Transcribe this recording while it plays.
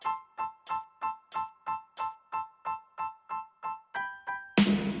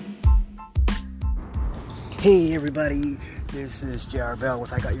Hey everybody, this is JR Bell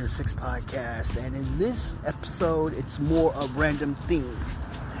with I Got Your Six podcast, and in this episode it's more of random things.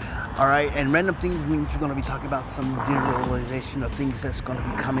 Alright, and random things means we're going to be talking about some generalization of things that's going to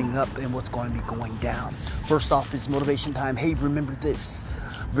be coming up and what's going to be going down. First off is motivation time. Hey, remember this.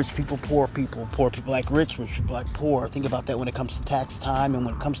 Rich people like rich people like poor. Think about that when it comes to tax time and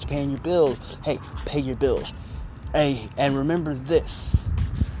when it comes to paying your bills. Hey, pay your bills. Hey, and remember this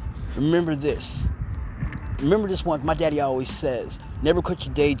one, my daddy always says, never quit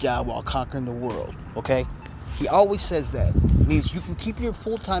your day job while conquering the world, okay? He always says that. It means you can keep your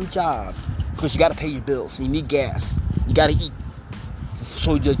full-time job because you got to pay your bills. You need gas. You got to eat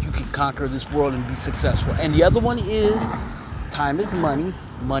so that you can conquer this world and be successful. And the other one is, time is money.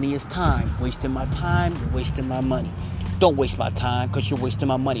 Money is time. Wasting my time, you're wasting my money. Don't waste my time because you're wasting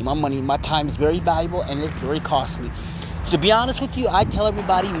my money. My time is very valuable and it's very costly. To be honest with you, I tell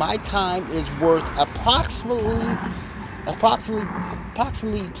everybody my time is worth approximately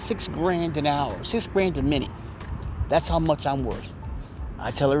 $6,000 an hour, $6,000 a minute. That's how much I'm worth.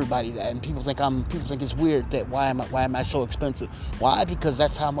 I tell everybody that, and people think it's weird that why am I so expensive? Why? Because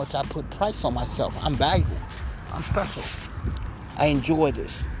that's how much I put price on myself. I'm valuable. I'm special. I enjoy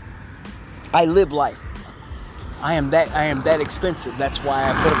this. I live life. I am that expensive. That's why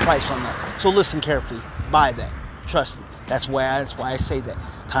I put a price on that. So listen carefully. Buy that. Trust me. That's why I say that.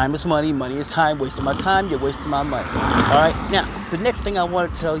 Time is money. Money is time. Wasting my time, you're wasting my money. Alright? Now, the next thing I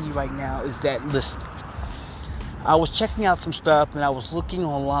want to tell you right now is that, listen. I was checking out some stuff and I was looking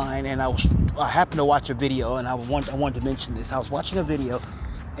online and I happened to watch a video and I wanted to mention this. I was watching a video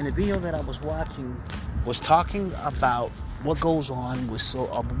and the video that I was watching was talking about what goes on with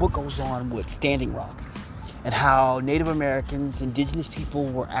Standing Rock and how Native Americans, indigenous people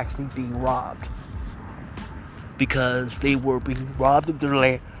were actually being robbed. Because they were being robbed of their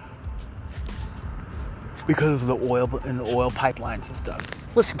land because of the oil and the oil pipelines and stuff.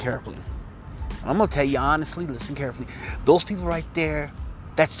 Listen carefully. I'm going to tell you honestly, listen carefully. Those people right there,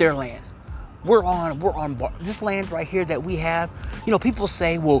 that's their land. We're on this land right here that we have. You know, people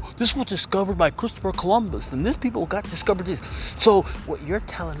say, well, this was discovered by Christopher Columbus and this people got discovered this. So what you're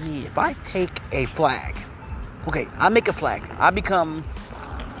telling me, if I take a flag, okay, I make a flag. You know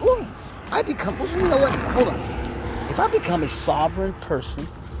what? Hold on. If I become a sovereign person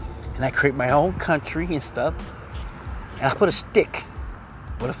and I create my own country and stuff, and I put a stick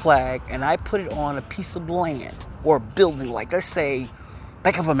with a flag and I put it on a piece of land or a building, like let's say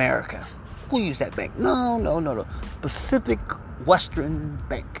Bank of America. We'll use that bank. No. Pacific Western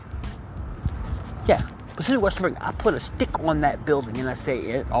Bank. Yeah, Pacific Western Bank. I put a stick on that building and I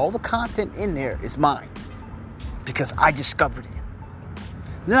say all the content in there is mine because I discovered it.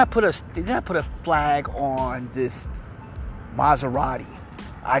 Then I put a flag on this Maserati.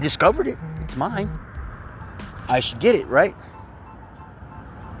 I discovered it. It's mine. I should get it, right?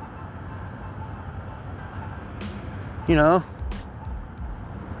 You know,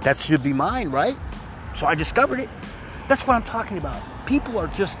 that should be mine, right? So I discovered it. That's what I'm talking about. People are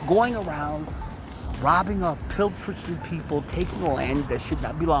just going around robbing or pilfering people, taking land that should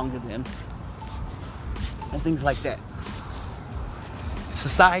not belong to them, and things like that.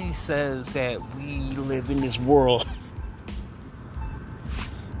 Society says that we live in this world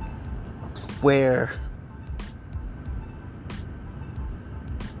where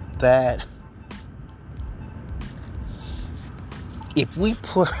that if we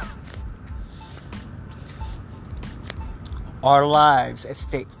put our lives at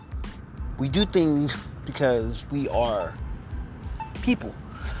stake, we do things because we are people.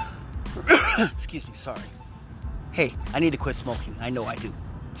 Excuse me, sorry. Hey, I need to quit smoking. I know I do.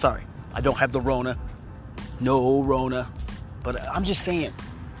 Sorry. I don't have the Rona. No Rona. But I'm just saying.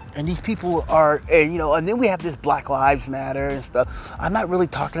 And these people are, and then we have this Black Lives Matter and stuff. I'm not really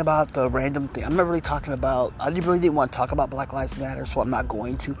talking about the random thing. I really didn't want to talk about Black Lives Matter, so I'm not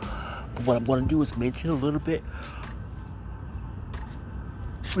going to. But what I'm going to do is mention a little bit.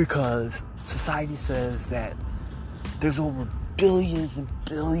 Because society says that there's over billions and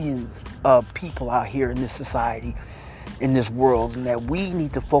billions of people out here in this society, in this world, and that we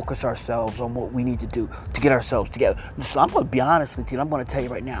need to focus ourselves on what we need to do to get ourselves together. So I'm going to be honest with you, and I'm going to tell you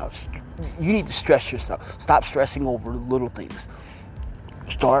right now, you need to stress yourself. Stop stressing over little things.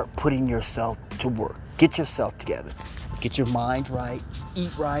 Start putting yourself to work. Get yourself together. Get your mind right.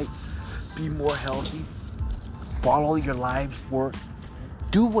 Eat right. Be more healthy. Follow your life's work.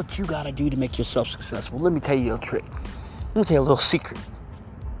 Do what you got to do to make yourself successful. Let me tell you a trick. Let me tell you a little secret.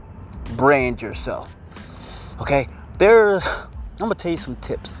 Brand yourself. Okay? I'm going to tell you some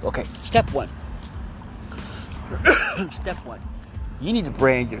tips. Okay, step one. Step one. You need to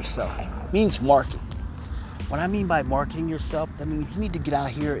brand yourself. It means market. What I mean by marketing yourself, I mean you need to get out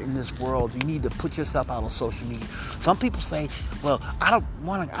here in this world. You need to put yourself out on social media. Some people say, well, I don't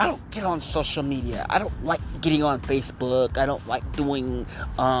get on social media. I don't like getting on Facebook. I don't like doing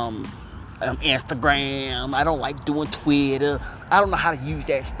Instagram. I don't like doing Twitter. I don't know how to use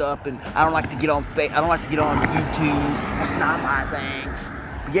that stuff, and I don't like to get on I don't like to get on YouTube. That's not my thing.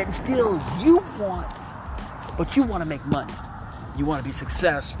 But yet and still, you want to make money. You want to be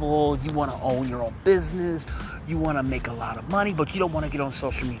successful. You want to own your own business. You want to make a lot of money, but you don't want to get on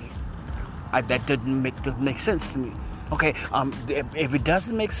social media. That doesn't make sense to me. Okay, if it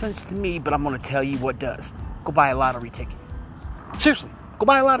doesn't make sense to me, but I'm going to tell you what does. Go buy a lottery ticket. Seriously, go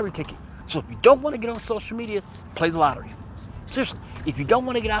buy a lottery ticket. So if you don't want to get on social media, play the lottery. Seriously, if you don't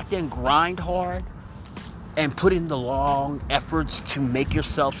want to get out there and grind hard and put in the long efforts to make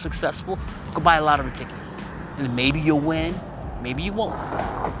yourself successful, go buy a lottery ticket. And maybe you'll win, maybe you won't.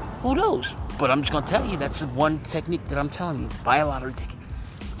 Who knows? But I'm just going to tell you, that's the one technique that I'm telling you. Buy a lottery ticket.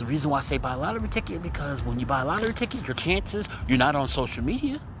 The reason why I say buy a lottery ticket is because when you buy a lottery ticket, your chances, you're not on social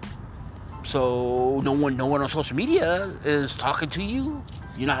media. So no one on social media is talking to you.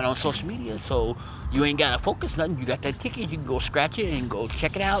 You're not on social media, so you ain't got to focus nothing. You got that ticket, you can go scratch it and go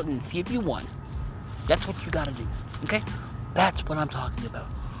check it out and see if you won. That's what you got to do, okay? That's what I'm talking about.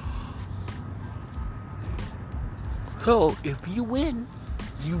 So if you win,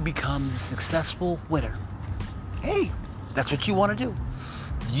 you become the successful winner. Hey, that's what you want to do.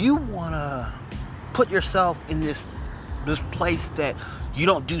 You want to put yourself in this place that you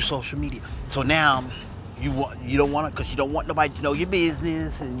don't do social media. So now you don't want to, because you don't want nobody to know your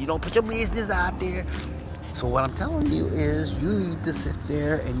business, and you don't put your business out there. So what I'm telling you is you need to sit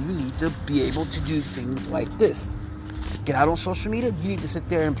there and you need to be able to do things like this. Get out on social media, you need to sit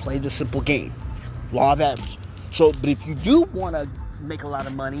there and play the simple game. Law of averages. So, but if you do want to make a lot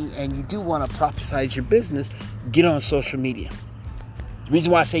of money and you do want to prophesize your business, get on social media. The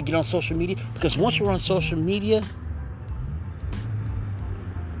reason why I say get on social media, because once you're on social media,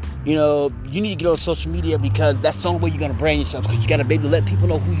 you know, you need to get on social media, because that's the only way you're going to brand yourself, because you got to be able to let people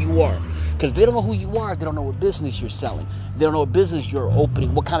know who you are. Because if they don't know who you are, they don't know what business you're selling. They don't know what business you're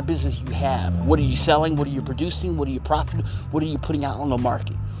opening, what kind of business you have. What are you selling? What are you producing? What are you profiting? What are you putting out on the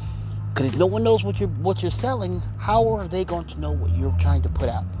market? Because if no one knows what you're selling, how are they going to know what you're trying to put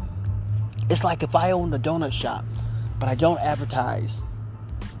out? It's like if I own a donut shop, but I don't advertise,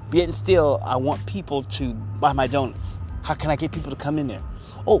 yet still I want people to buy my donuts. How can I get people to come in there?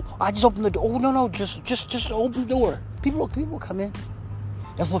 Oh, I just opened the door. Oh, no, just open the door. People come in.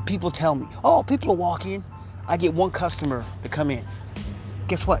 That's what people tell me. Oh, people will walk in. I get one customer to come in.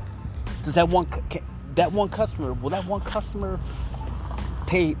 Guess what? Does that one customer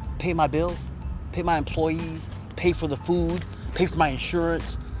pay my bills, pay my employees, pay for the food, pay for my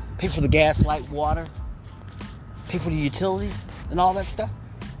insurance, pay for the gas, light, water, pay for the utilities and all that stuff?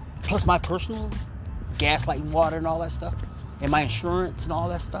 Plus my personal gas, light, and water and all that stuff, and my insurance and all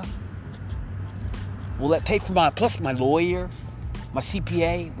that stuff? Will that pay for plus my lawyer, my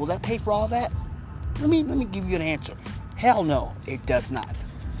CPA? Will that pay for all that? Let me give you an answer. Hell no, it does not.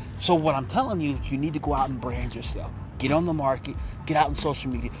 So what I'm telling you, you need to go out and brand yourself. Get on the market. Get out on social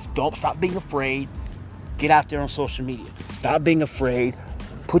media. Don't stop being afraid. Get out there on social media. Stop being afraid.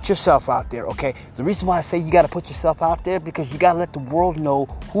 Put yourself out there, okay? The reason why I say you got to put yourself out there, because you got to let the world know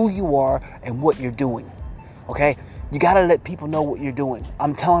who you are and what you're doing, okay? You got to let people know what you're doing.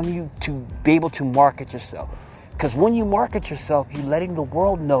 I'm telling you to be able to market yourself. Because when you market yourself, you're letting the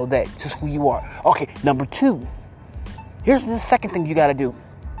world know that just who you are. Okay, number 2. Here's the second thing you got to do.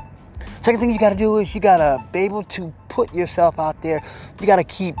 Second thing you got to do is you got to be able to put yourself out there. You got to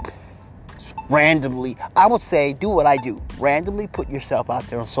keep randomly, I would say, do what I do. Randomly put yourself out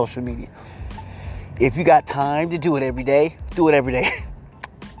there on social media. If you got time to do it every day, do it every day.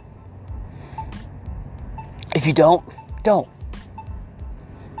 If you don't.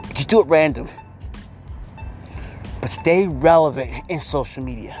 Just do it random. But stay relevant in social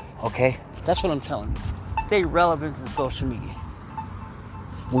media, okay? That's what I'm telling you. Stay relevant in social media.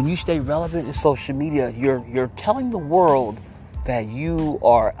 When you stay relevant in social media, you're telling the world that you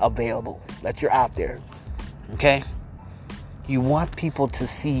are available, that you're out there, okay? You want people to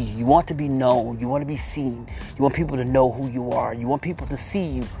see, you want to be known, you want to be seen, you want people to know who you are, you want people to see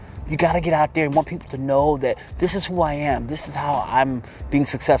you. You got to get out there and want people to know that this is who I am, this is how I'm being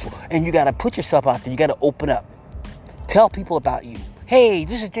successful. And you got to put yourself out there, you got to open up. Tell people about you. Hey,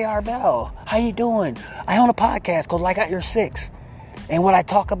 this is J.R. Bell. How you doing? I own a podcast called Like Out Your Six. And what I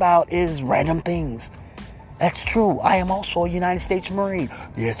talk about is random things. That's true. I am also a United States Marine.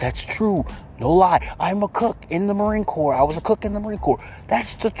 Yes, that's true. No lie. I'm a cook in the Marine Corps. I was a cook in the Marine Corps.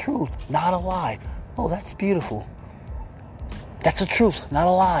 That's the truth, not a lie. Oh, that's beautiful. That's the truth, not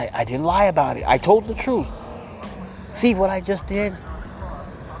a lie. I didn't lie about it. I told the truth. See what I just did?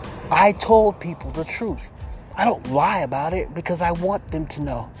 I told people the truth. I don't lie about it because I want them to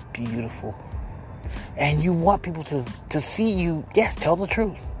know. Beautiful. And you want people to see you. Yes, tell the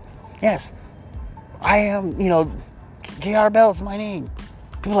truth. Yes. I am, J.R. Bell is my name.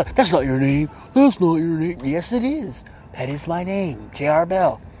 People are like, that's not your name. That's not your name. Yes, it is. That is my name, J.R.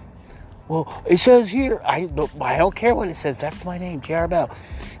 Bell. Well, it says here, I don't care what it says. That's my name, J.R. Bell.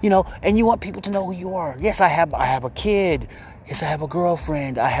 And you want people to know who you are. Yes, I have a kid. Yes, I have a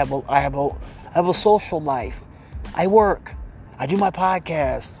girlfriend. I have a social life. I work. I do my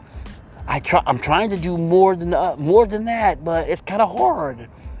podcast. I'm trying to do more than that, but it's kind of hard.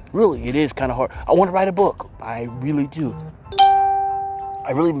 Really, it is kind of hard. I want to write a book. I really do.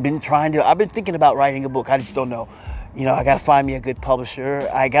 I've been thinking about writing a book. I just don't know. I got to find me a good publisher.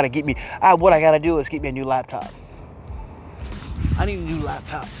 What I got to do is get me a new laptop. I need a new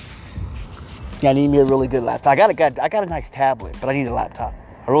laptop. Yeah, I need me a really good laptop. I got a nice tablet, but I need a laptop.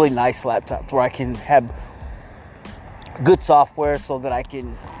 A really nice laptop where I can have good software so that I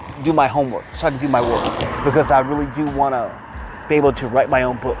can do my homework, so I can do my work. Because I really do want to be able to write my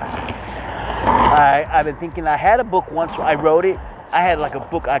own book. I've been thinking, I had a book once, I wrote it. I had like a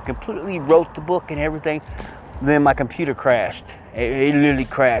book, I completely wrote the book and everything. Then my computer crashed. It literally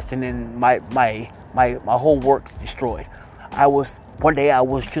crashed, and then my whole work's destroyed. It was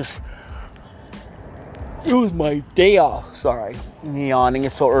my day off. Sorry, yawning.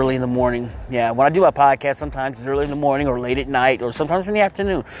 It's so early in the morning. Yeah, when I do my podcast, sometimes it's early in the morning or late at night or sometimes in the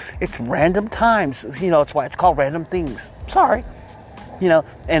afternoon. It's random times. It's why it's called Random Things. Sorry.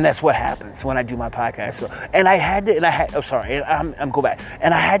 And that's what happens when I do my podcast. So, I'm go back.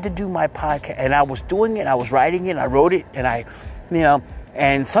 And I had to do my podcast, and I was doing it, I was writing it, I wrote it, and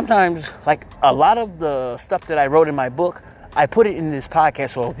and sometimes, like a lot of the stuff that I wrote in my book, I put it in this podcast.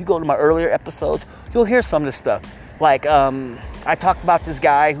 So if you go to my earlier episodes, you'll hear some of this stuff. Like, I talked about this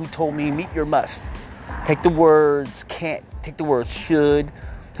guy who told me, meet your must. Take the words can't, take the words should,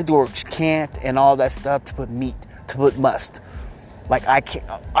 take the words can't, and all that stuff to put must. Like I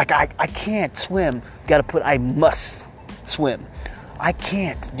can't swim. Gotta put I must swim. I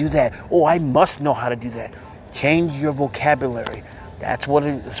can't do that. Oh, I must know how to do that. Change your vocabulary. That's what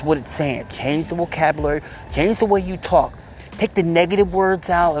it's saying. Change the vocabulary. Change the way you talk. Take the negative words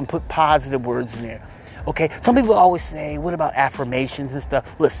out and put positive words in there. Okay? Some people always say, what about affirmations and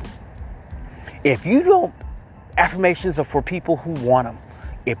stuff? Listen, affirmations are for people who want them.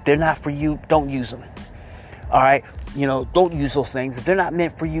 If they're not for you, don't use them. All right? Don't use those things. If they're not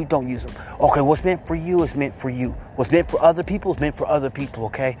meant for you, don't use them. Okay, what's meant for you is meant for you. What's meant for other people is meant for other people,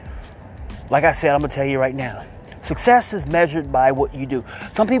 okay? Like I said, I'm going to tell you right now. Success is measured by what you do.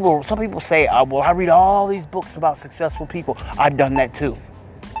 Some people say, well, I read all these books about successful people. I've done that too.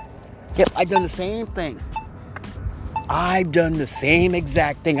 Yep, I've done the same thing. I've done the same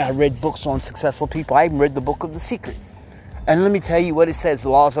exact thing. I read books on successful people. I even read the book of The Secret. And let me tell you what it says. The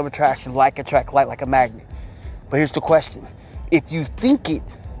laws of attraction, like attract like a magnet. But here's the question. If you think it,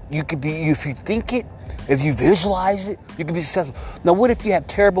 if you visualize it, you can be successful. Now, what if you have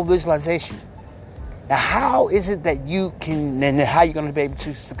terrible visualization? Now, how is it that you can, and how are you going to be able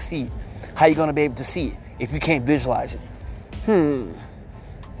to succeed? How are you going to be able to see it if you can't visualize it?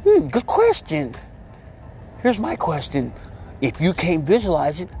 Good question. Here's my question. If you can't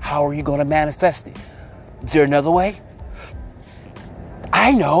visualize it, how are you going to manifest it? Is there another way?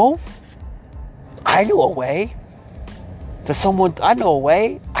 I know a way. I know a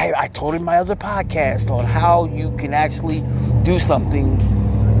way. I told in my other podcast on how you can actually do something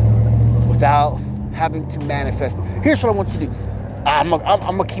without having to manifest. Here's what I want you to do. I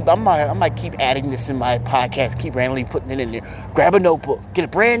might keep adding this in my podcast, keep randomly putting it in there. Grab a notebook, get a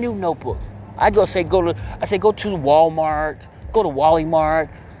brand new notebook. Go to Walmart, go to Wally Mart,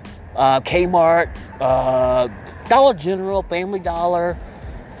 Kmart, Dollar General, Family Dollar,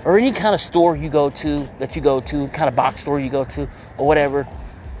 or any kind of store you go to, kind of box store you go to, or whatever.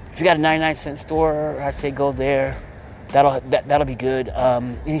 If you got a 99-cent store, I say go there. That'll be good.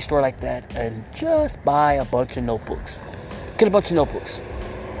 Any store like that, and just buy a bunch of notebooks. Get a bunch of notebooks.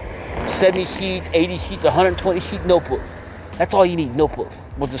 70 sheets, 80 sheets, 120 sheet notebook. That's all you need, notebook.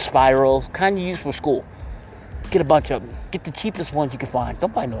 With the spirals, kind of used for school. Get a bunch of them. Get the cheapest ones you can find.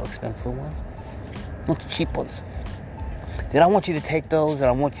 Don't buy no expensive ones. Want the cheap ones. Then I want you to take those and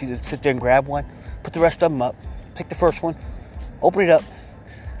I want you to sit there and grab one. Put the rest of them up. Take the first one. Open it up.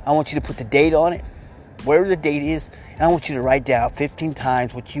 I want you to put the date on it. Wherever the date is. And I want you to write down 15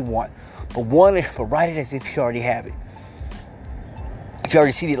 times what you want. But write it as if you already have it. if you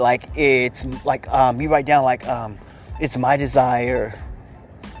already see it, like it's like you write down like it's my desire.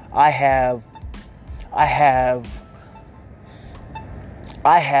 I have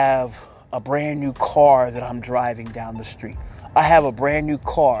a brand new car that I'm driving down the street. I have a brand new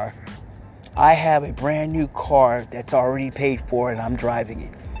car. I have a brand new car that's already paid for and I'm driving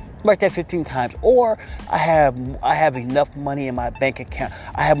it. Write that 15 times. Or I have enough money in my bank account.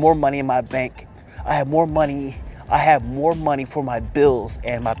 I have more money in my bank. I have more money for my bills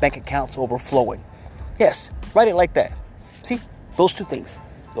and my bank account's overflowing. Yes, write it like that. See, those two things.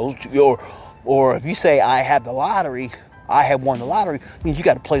 Or if you say I have the lottery, I have won the lottery, means you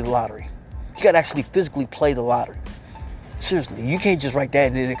got to play the lottery. You got to actually physically play the lottery. Seriously, you can't just write that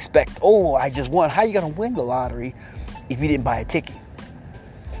and then expect, oh, I just won. How are you going to win the lottery if you didn't buy a ticket?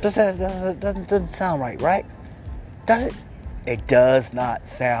 Doesn't sound right, right? Does it? It does not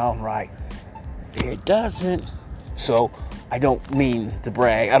sound right. It doesn't. So, I don't mean to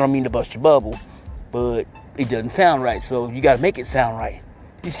brag. I don't mean to bust your bubble. But it doesn't sound right. So, you got to make it sound right.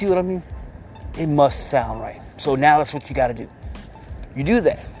 You see what I mean? It must sound right. So, now that's what you got to do. You do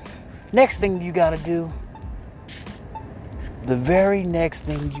that. Next thing you got to do, the very next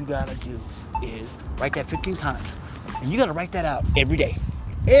thing you got to do is write that 15 times. And you got to write that out every day.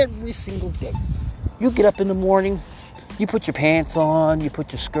 Every single day. You get up in the morning, you put your pants on, you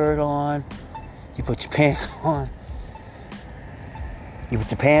put your skirt on, you put your pants on, you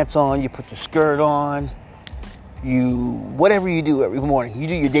put your pants on, you put your skirt on, whatever you do every morning, you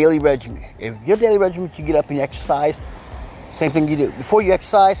do your daily regimen. If your daily regimen, you get up and you exercise, same thing you do. Before you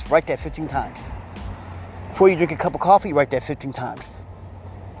exercise, write that 15 times. Before you drink a cup of coffee, write that 15 times.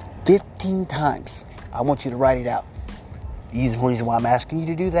 15 times. I want you to write it out. The reason why I'm asking you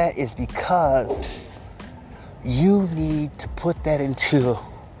to do that is because you need to put that into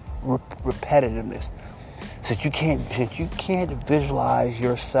repetitiveness. Since you can't visualize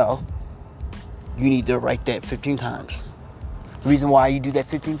yourself, you need to write that 15 times. The reason why you do that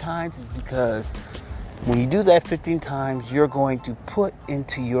 15 times is because when you do that 15 times, you're going to put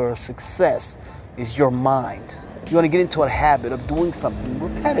into your success is your mind. You want to get into a habit of doing something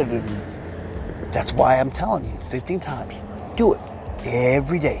repetitive. That's why I'm telling you, 15 times. Do it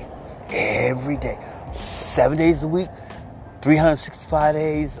every day. Every day. 7 days a week, 365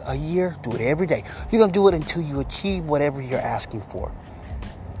 days a year. Do it every day. You're going to do it until you achieve whatever you're asking for.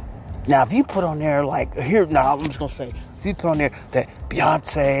 Now, if you put on there I'm just going to say, if you put on there that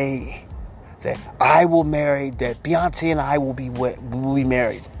Beyonce, that Beyonce and I will be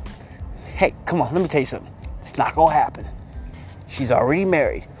married. Hey, come on, let me tell you something. It's not going to happen. She's already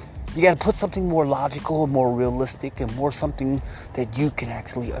married. You got to put something more logical, more realistic, and more something that you can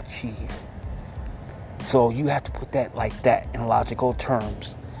actually achieve. So you have to put that like that in logical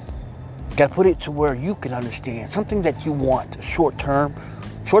terms. You got to put it to where you can understand something that you want, a short-term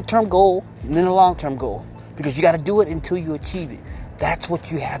goal, and then a long-term goal. Because you got to do it until you achieve it. That's what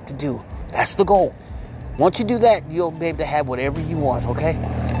you have to do. That's the goal. Once you do that, you'll be able to have whatever you want, okay?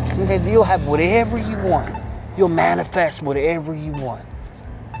 You'll have whatever you want. You'll manifest whatever you want.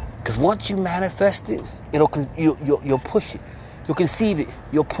 Because once you manifest it, you'll push it. You'll conceive it.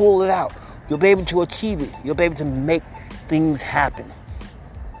 You'll pull it out. You'll be able to achieve it. You'll be able to make things happen.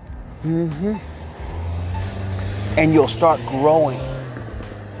 And you'll start growing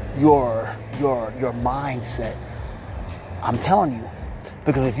your mindset. I'm telling you.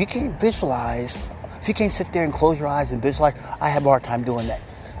 Because if you can't visualize, if you can't sit there and close your eyes and visualize, I have a hard time doing that.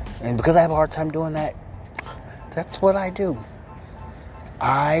 And because I have a hard time doing that, that's what I do.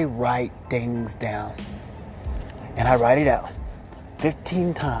 I write things down. And I write it out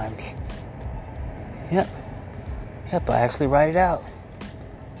 15 times. Yep, I actually write it out.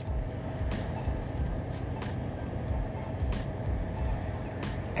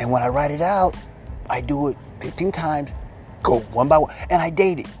 And when I write it out, I do it 15 times, go one by one, and I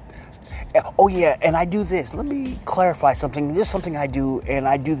date it. Oh yeah, and I do this. Let me clarify something. This is something I do, and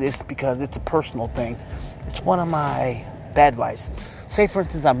I do this because it's a personal thing. It's one of my bad vices. Say, for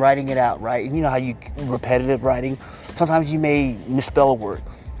instance, I'm writing it out, right? And you know how you repetitive writing. Sometimes you may misspell a word.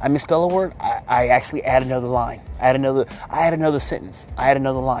 I misspell a word. I actually add another line. I add another sentence. I add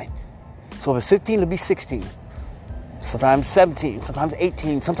another line. So if it's 15, it'll be 16. Sometimes 17. Sometimes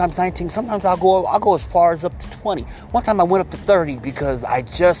 18. Sometimes 19. Sometimes I'll go as far as up to 20. One time I went up to 30 because I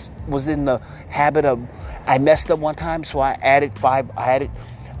just was in the habit of. I messed up one time, so I added 5. I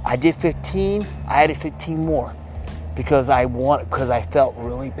did 15. I added 15 more. Because I felt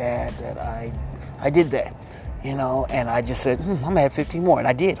really bad that I did that, and I just said, I'm gonna have 15 more, and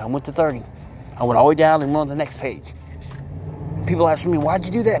I did. I went to 30. I went all the way down and went on the next page. People ask me, why'd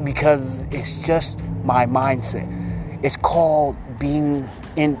you do that? Because it's just my mindset. It's called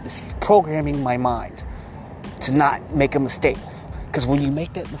programming my mind to not make a mistake. Because when you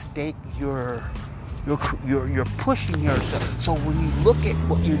make that mistake, you're pushing yourself. So when you look at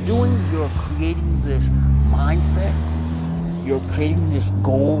what you're doing, you're creating this mindset. You're creating these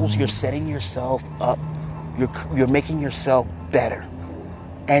goals. You're setting yourself up. You're making yourself better.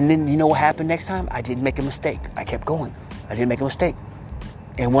 And then you know what happened next time? I didn't make a mistake. I kept going. I didn't make a mistake.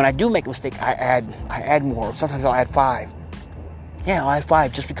 And when I do make a mistake, I add more. Sometimes I'll add 5. Yeah, I'll add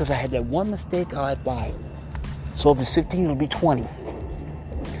 5. Just because I had that one mistake, I'll add 5. So if it's 15, it'll be 20.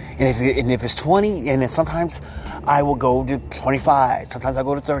 And if it's 20, and then sometimes I will go to 25. Sometimes I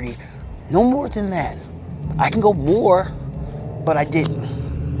go to 30. No more than that. I can go more, but I didn't.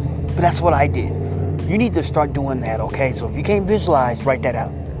 But that's what I did. You need to start doing that, okay? So if you can't visualize, write that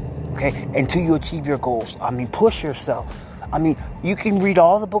out, okay? Until you achieve your goals. I mean, push yourself. I mean, you can read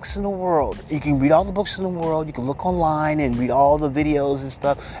all the books in the world. You can look online and read all the videos and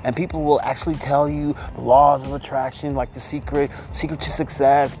stuff. And people will actually tell you the laws of attraction, like The Secret to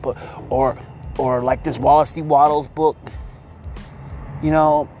Success, or like this Wallace D. Wattles book. You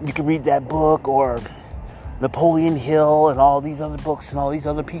know, you can read that book, or Napoleon Hill and all these other books and all these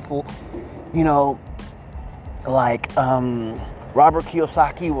other people, you know, like Robert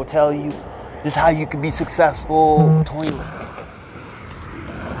Kiyosaki will tell you this is how you can be successful.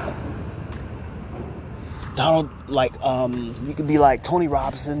 You could be like Tony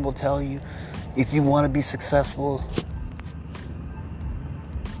Robinson will tell you, if you want to be successful.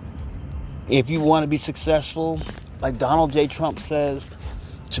 If you want to be successful, like Donald J. Trump says,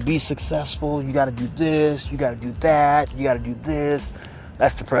 to be successful, you got to do this, you got to do that, you got to do this.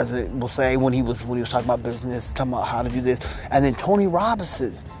 That's the president will say when he was talking about business, talking about how to do this. And then Tony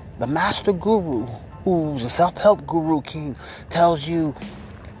Robinson, the master guru, who's a self-help guru king, tells you,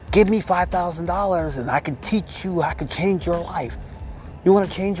 give me $5,000 and I can teach you, I can change your life. You want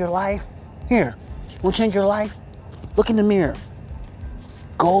to change your life? Here. You want to change your life? Look in the mirror.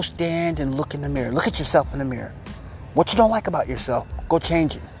 Go stand and look in the mirror. Look at yourself in the mirror. What you don't like about yourself, go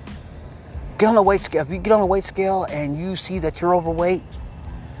change it. Get on the weight scale. If you get on the weight scale and you see that you're overweight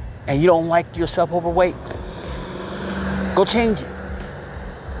and you don't like yourself overweight, go change it.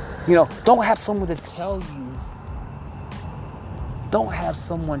 You know, don't have someone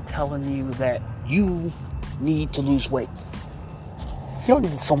telling you that you need to lose weight. You don't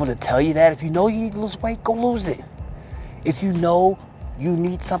need someone to tell you that. If you know you need to lose weight, go lose it. If you know you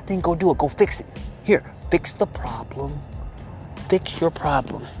need something, go do it. Go fix it. Here, fix the problem. Fix your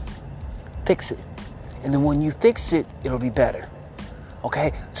problem. Fix it. And then when you fix it, it'll be better.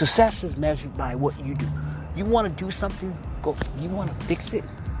 Okay? Success is measured by what you do. You want to do something, go. You want to fix it.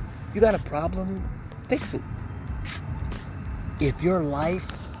 You got a problem, fix it. If your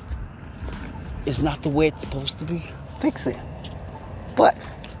life is not the way it's supposed to be, fix it. But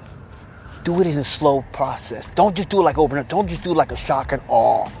do it in a slow process. Don't just do it like overnight. Don't just do it like a shock and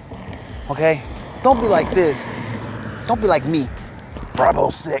awe. Okay? Don't be like this. Don't be like me. Bravo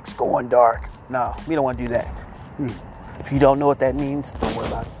 6 going dark. No, we don't want to do that. If you don't know what that means, don't worry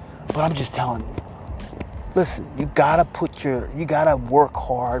about it. But I'm just telling you. Listen, you gotta work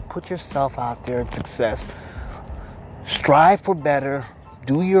hard, put yourself out there in success. Strive for better,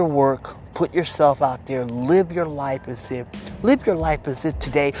 do your work, put yourself out there, live your life as if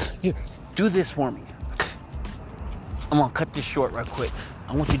today. Here, do this for me. I'm gonna cut this short right quick.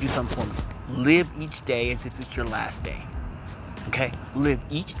 I want you to do something for me. Live each day as if it's your last day. Okay? Live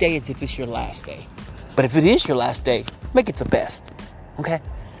each day as if it's your last day. But if it is your last day, make it the best. Okay?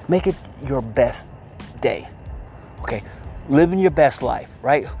 Make it your best day. Okay? Living your best life,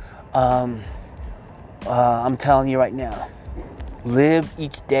 right? I'm telling you right now. Live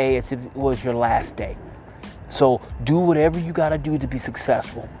each day as if it was your last day. So do whatever you got to do to be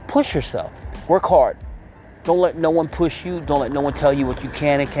successful. Push yourself. Work hard. Don't let no one push you. Don't let no one tell you what you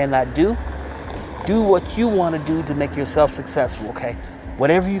can and cannot do. Do what you want to do to make yourself successful, okay?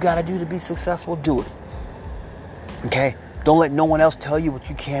 Whatever you got to do to be successful, do it. Okay? Don't let no one else tell you what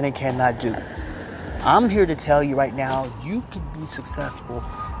you can and cannot do. I'm here to tell you right now, you can be successful,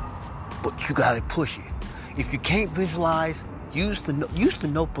 but you got to push it. If you can't visualize, use the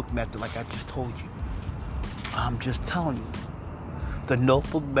notebook method like I just told you. I'm just telling you. The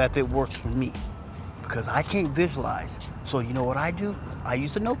notebook method works for me because I can't visualize. So you know what I do? I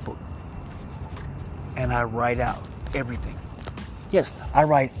use a notebook. And I write out everything. Yes, I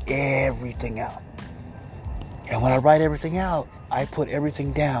write everything out. And when I write everything out, I put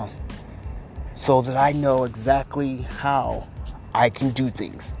everything down so that I know exactly how I can do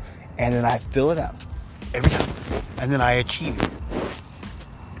things. And then I fill it out every time. And then I achieve it.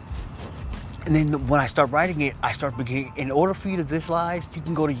 And then when I start writing it, I start beginning. In order for you to visualize, you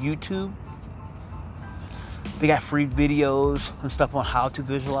can go to YouTube. They got free videos and stuff on how to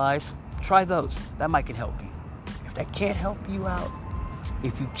visualize. Try those. That might can help you. If that can't help you out,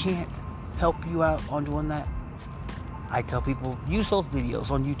 if you can't help you out on doing that, I tell people use those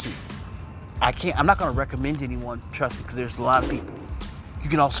videos on YouTube. I'm not going to recommend anyone, trust me, because there's a lot of people. You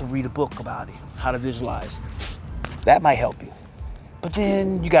can also read a book about it, how to visualize. That might help you. But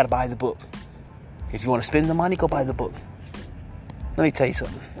then you got to buy the book. If you want to spend the money, go buy the book. Let me tell you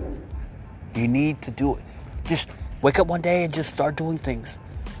something. You need to do it. Just wake up one day and just start doing things.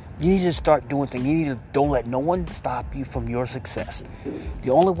 You need to start doing things. You need to don't let no one stop you from your success. The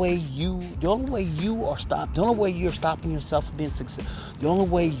only way you're stopping yourself from being successful. The only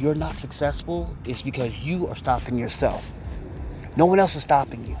way you're not successful is because you are stopping yourself. No one else is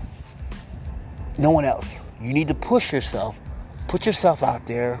stopping you. No one else. You need to push yourself. Put yourself out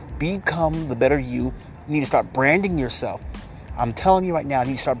there. Become the better you. You need to start branding yourself. I'm telling you right now,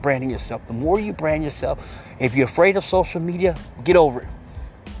 you need to start branding yourself. The more you brand yourself, if you're afraid of social media, get over it.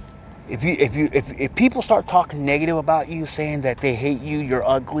 If people start talking negative about you, saying that they hate you, you're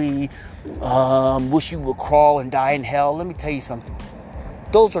ugly, wish you would crawl and die in hell, let me tell you something.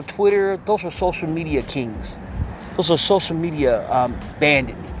 Those are social media kings. Those are social media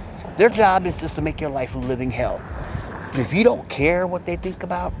bandits. Their job is just to make your life a living hell. But if you don't care what they think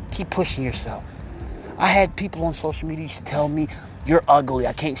about, keep pushing yourself. I had people on social media used to tell me, you're ugly,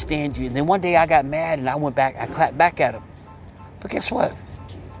 I can't stand you. And then one day I got mad and I clapped back at them. But guess what?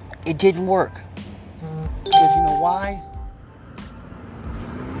 It didn't work. Because you know why?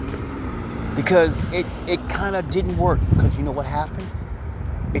 Because it kind of didn't work. Because you know what happened?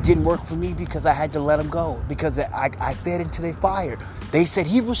 It didn't work for me because I had to let them go. Because I fed into their fire. They said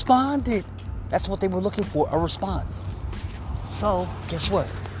he responded. That's what they were looking for, a response. So, guess what?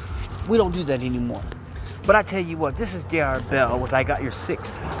 We don't do that anymore. But I tell you what, this is J.R. Bell with I Got Your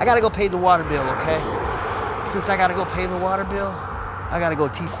Six. I got to go pay the water bill, okay? Since I got to go pay the water bill, I got to go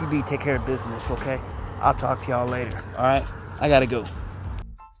TCB, take care of business, okay? I'll talk to y'all later, all right? I got to go.